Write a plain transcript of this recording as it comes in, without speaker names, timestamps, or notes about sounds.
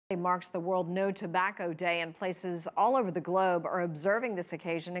Marks the World No Tobacco Day, and places all over the globe are observing this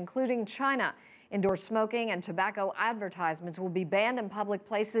occasion, including China. Indoor smoking and tobacco advertisements will be banned in public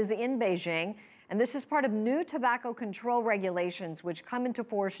places in Beijing, and this is part of new tobacco control regulations which come into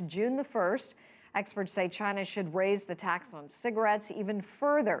force June the 1st. Experts say China should raise the tax on cigarettes even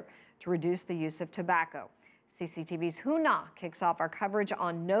further to reduce the use of tobacco. CCTV's Hu Na kicks off our coverage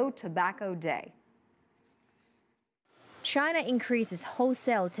on No Tobacco Day. China increases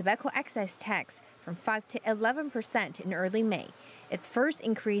wholesale tobacco excise tax from 5 to 11% in early May, its first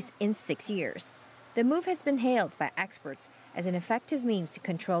increase in 6 years. The move has been hailed by experts as an effective means to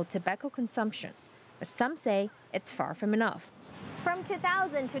control tobacco consumption, but some say it's far from enough. From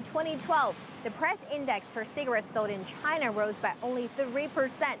 2000 to 2012, the price index for cigarettes sold in China rose by only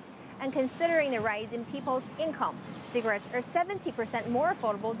 3%. And considering the rise in people's income, cigarettes are 70% more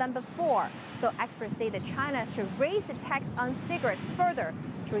affordable than before. So experts say that China should raise the tax on cigarettes further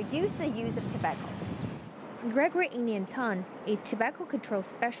to reduce the use of tobacco. Gregory Tan, a tobacco control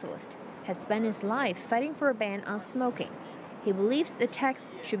specialist, has spent his life fighting for a ban on smoking. He believes the tax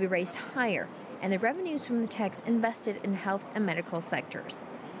should be raised higher and the revenues from the tax invested in health and medical sectors.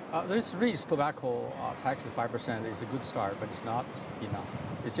 This raised tobacco tax is 5% is a good start, but it's not enough.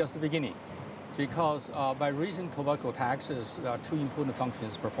 It's just the beginning. Because by raising tobacco taxes, two important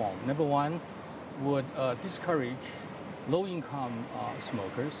functions performed. Number one would discourage low-income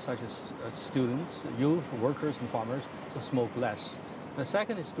smokers, such as students, youth, workers, and farmers, to smoke less. The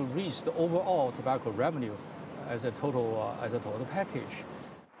second is to reach the overall tobacco revenue as a total package.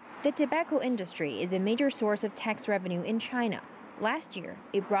 The tobacco industry is a major source of tax revenue in China. Last year,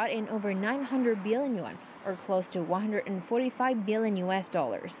 it brought in over 900 billion yuan, or close to 145 billion US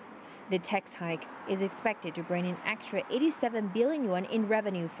dollars. The tax hike is expected to bring in extra 87 billion yuan in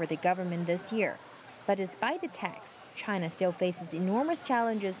revenue for the government this year. But despite the tax, China still faces enormous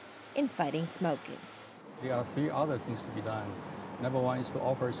challenges in fighting smoking. There are three other things to be done. Number one is to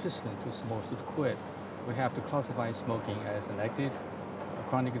offer assistance to smokers to quit. We have to classify smoking as an active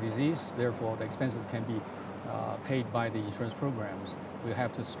chronic disease, therefore the expenses can be paid by the insurance programs. We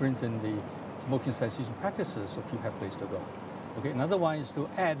have to strengthen the smoking cessation practices so people have a place to go. Okay, another one is to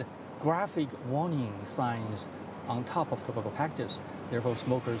add graphic warning signs on top of tobacco packages. Therefore,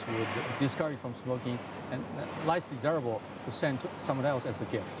 smokers would be discouraged from smoking and less desirable to send to someone else as a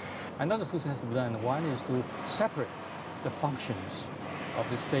gift. Another two things has to be done. One is to separate the functions of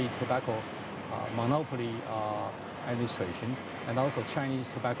the state tobacco monopoly administration and also Chinese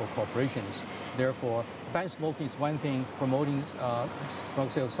tobacco corporations. Therefore, ban smoking is one thing, promoting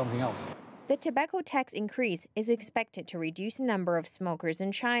smoke sales is something else. The tobacco tax increase is expected to reduce the number of smokers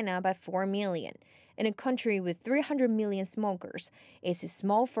in China by 4 million. In a country with 300 million smokers, it's a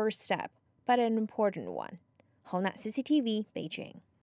small first step, but an important one. Hona, CCTV, Beijing.